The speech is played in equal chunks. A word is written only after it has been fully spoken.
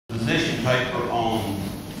position paper on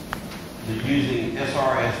the using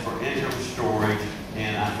SRS for interim storage,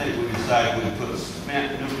 and I think we decided we'd put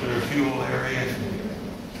spent nuclear fuel area.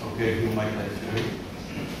 Okay, if you'll make that change.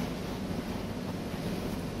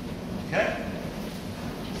 Okay.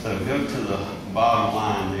 So go to the bottom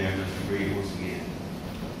line there, just to read once again.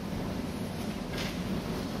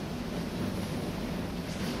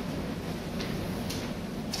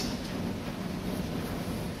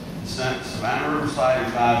 The Savannah Riverside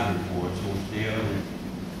Advisory Board wants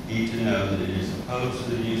DOE to know that it is opposed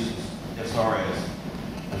to the use of SRS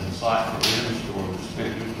as a site for interim storage of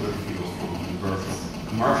spent nuclear fuel from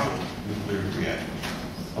commercial nuclear reactors.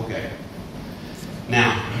 Okay.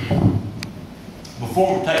 Now,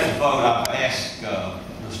 before we take the vote, I've asked the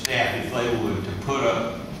staff if they would to put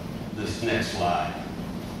up this next slide.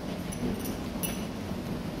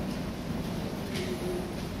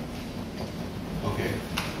 Okay.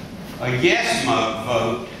 A yes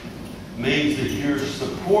vote means that you're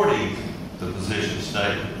supporting the position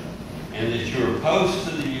statement and that you're opposed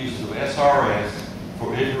to the use of SRS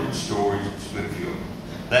for interim storage of spent fuel.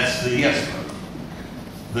 That's the yes vote.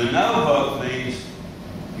 The no vote means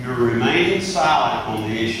you're remaining silent on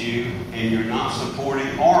the issue and you're not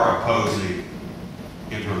supporting or opposing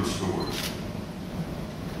interim storage.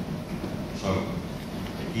 So,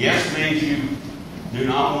 yes means you do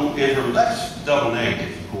not want interim. That's double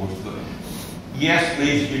negative, of course, but yes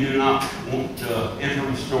means you do not want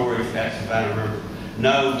interim storage at Savannah River.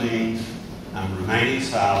 No means I'm remaining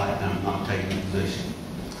silent and I'm not taking a position.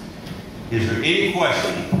 Is there any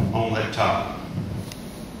question on that topic?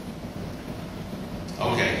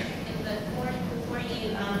 Okay. Before you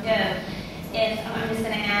go, if I'm just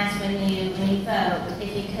going to ask when you vote,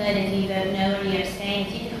 if you could, if you vote no or you abstain,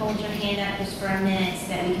 if you could hold your hand up just for a minute so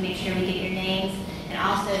that we can make sure we get your names. And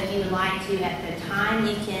also, if you would like to, at the time,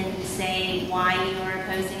 you can say why you are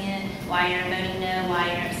opposing it, why you're voting no, why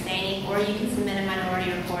you're abstaining, or you can submit a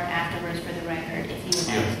minority report afterwards for the record if you would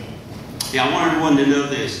like to. Yeah, I want everyone to know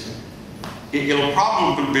this. It'll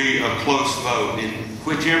probably be a close vote, and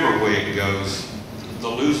whichever way it goes, the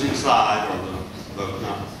losing side or the vote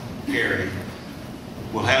not carried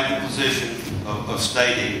will have the position of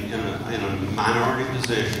stating in a minority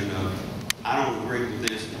position of, I don't agree with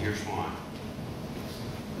this, and here's why.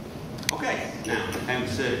 Okay, now, having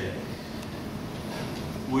said that,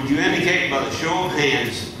 would you indicate by the show of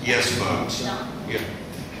hands yes votes? No. Yeah.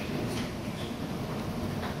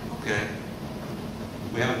 Okay.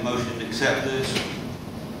 We have a motion to accept this.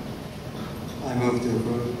 I move to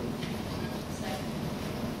approve.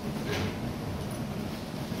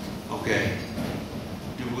 Okay.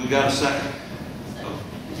 Do we got a second? Oh,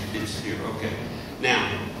 it's here. Okay.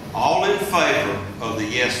 Now, all in favor of the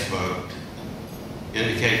yes vote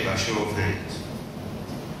indicate by show of hands.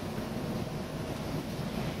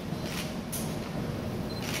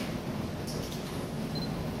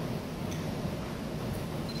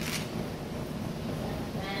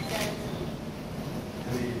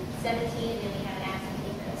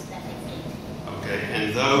 Okay,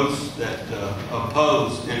 and those that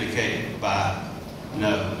oppose indicate by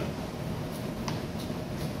no.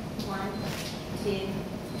 1, 2,